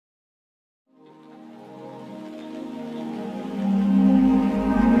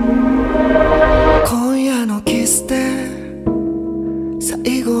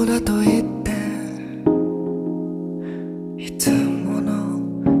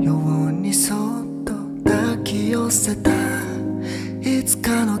せたいつ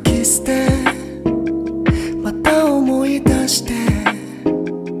かのキスでまた思い出して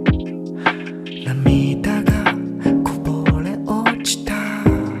涙がこぼれ落ちた。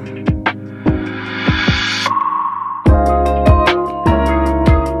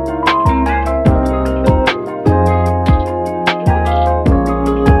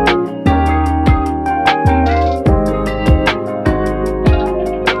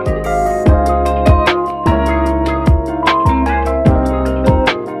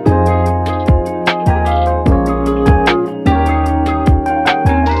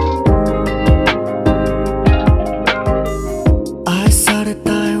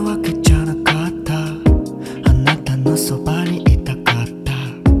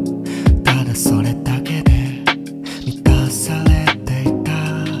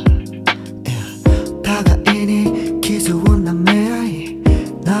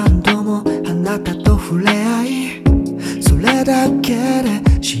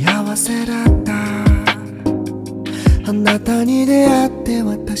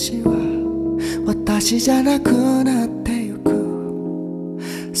私じゃなくなってゆく。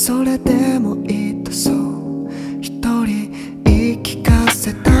それでもいいとそう一人言い聞か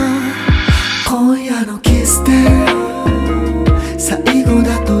せた。今夜のキスで最後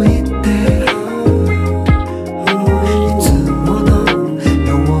だと言っていつもの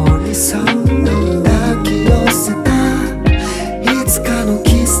ようにそっと抱き寄せた。いつかの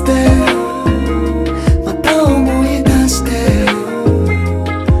キスでまた思い出して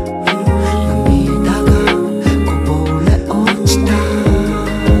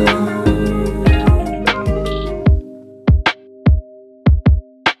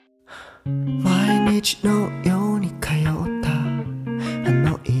のように通ったあ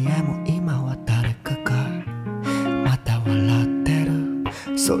の家も今は誰かがまた笑ってる。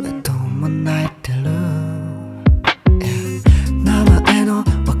それとも泣いてる。名前のわ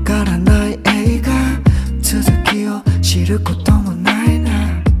からない映画続きを知ることもない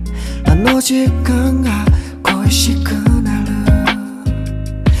な。あの時間が恋しくなる。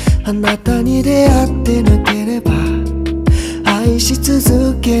あなたに出会ってなければ愛し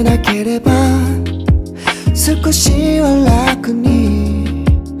続けなければ少しは楽に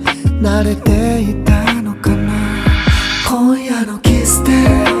なれていたのかな。今夜のキスで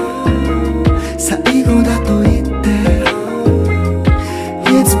最後だと言って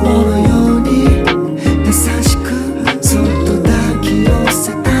いつものように優しくそっと抱き寄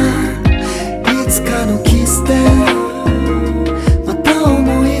せた。いつかのキスでまた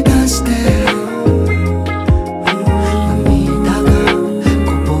思い出して涙がこ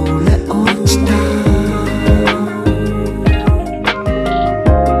ぼれ落ちた。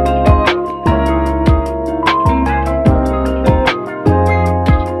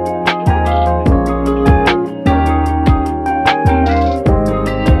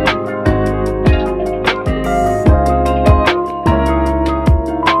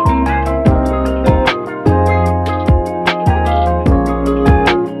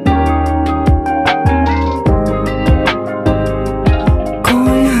今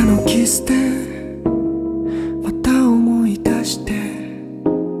夜のキスで